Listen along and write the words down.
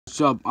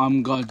Sup,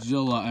 I'm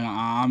Godzilla, and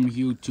I'm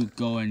here to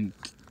go and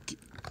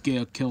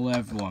kill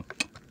everyone.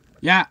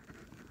 Yeah,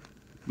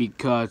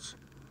 because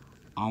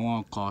I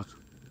want to cause.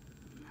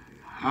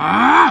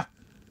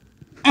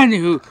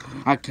 Anywho,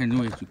 I can't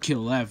wait to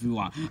kill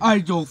everyone. I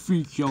don't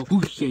think so.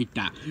 Who said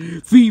that?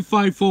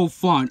 354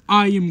 fun.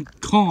 I am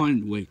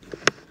Con. Wait,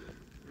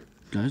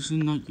 that's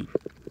not you.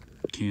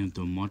 Can't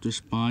the mother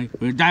spy?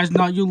 But that's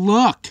not your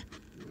luck.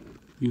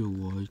 You're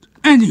right.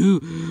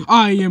 Anywho,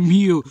 I am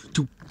here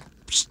to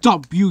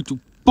stop you, to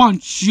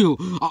punch you.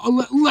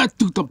 Let's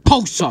do the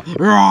poster.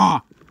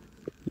 Rah!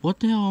 What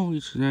the hell are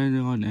we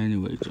standing on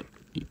anyway?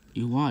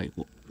 You're right.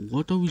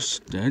 What are we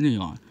standing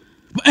on?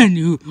 But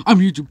anywho, I'm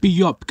here to beat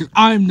you up because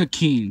I'm the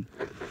king.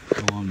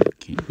 No, I'm the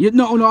king. Yeah,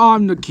 no,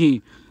 I'm the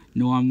king.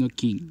 No, I'm the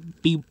king.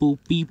 Beep boop,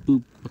 beep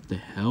boop. What the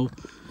hell?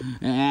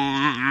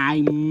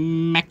 I'm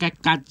Mecha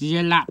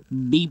Godzilla.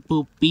 Beep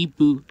boop, beep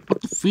boop.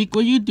 What the freak?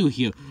 What do you do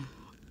here?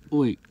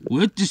 Wait,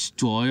 we're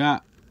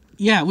Destroyer?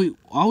 Yeah, wait,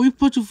 are we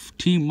supposed to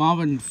team up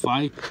and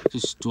fight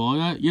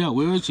Destroyer? Yeah,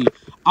 where is he?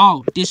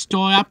 Oh,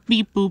 Destroyer,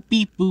 beep boop,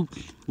 beep boop.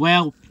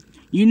 Well,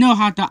 you know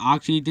how to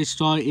actually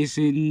destroy is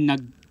in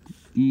the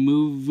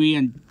movie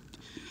and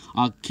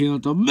I'll kill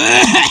them.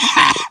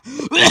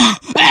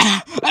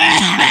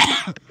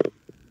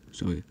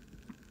 Sorry.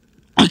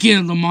 I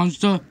killed the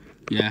monster?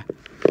 Yeah.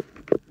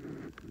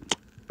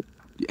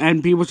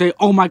 And people say,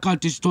 oh my god,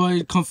 Destroyer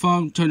is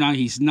confirmed. Turn out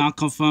he's not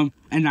confirmed.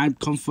 And I'm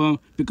confirmed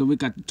because we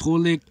got the tool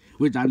leak,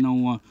 which I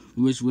don't want,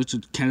 which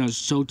cannot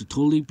show the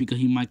tool leak because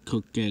he might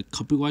could get a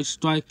copyright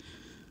strike.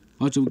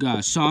 Also, we got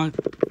a song,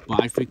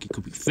 but I think it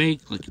could be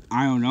fake. Like,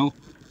 I don't know.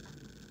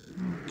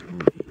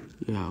 Okay.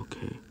 Yeah,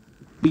 okay.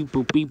 Beep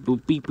boop, beep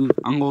boop, beep boop.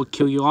 I'm gonna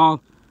kill you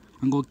all.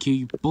 I'm gonna kill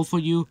you, both of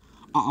you.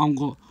 I'm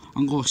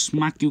gonna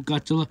smack you,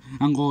 Godzilla.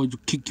 I'm gonna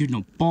kick you in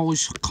the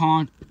balls,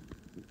 Con.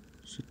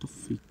 Shut the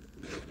freak.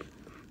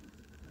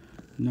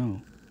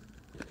 No.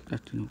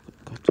 That's no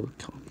Godzilla.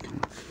 Kill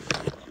him.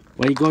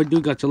 What you gonna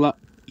do, Godzilla?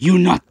 You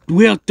not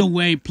will the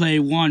way play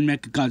one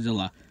Mecha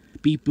Godzilla.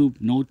 Beep boop.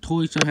 No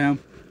toys for him.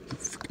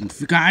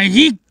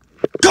 He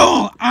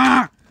go!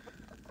 Ah!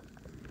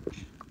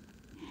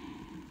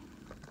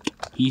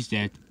 He's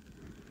dead.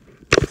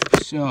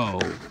 So,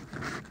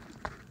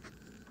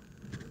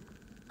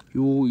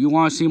 you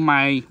want to see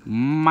my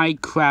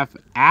Minecraft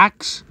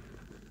axe?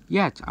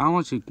 Yes, I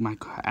want to see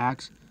Minecraft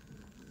axe.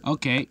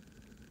 Okay.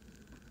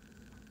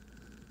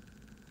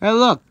 Hey,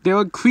 look,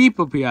 there's a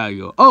creeper behind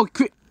you. Oh,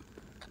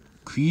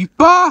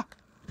 creeper?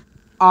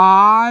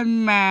 Aw,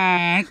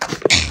 man.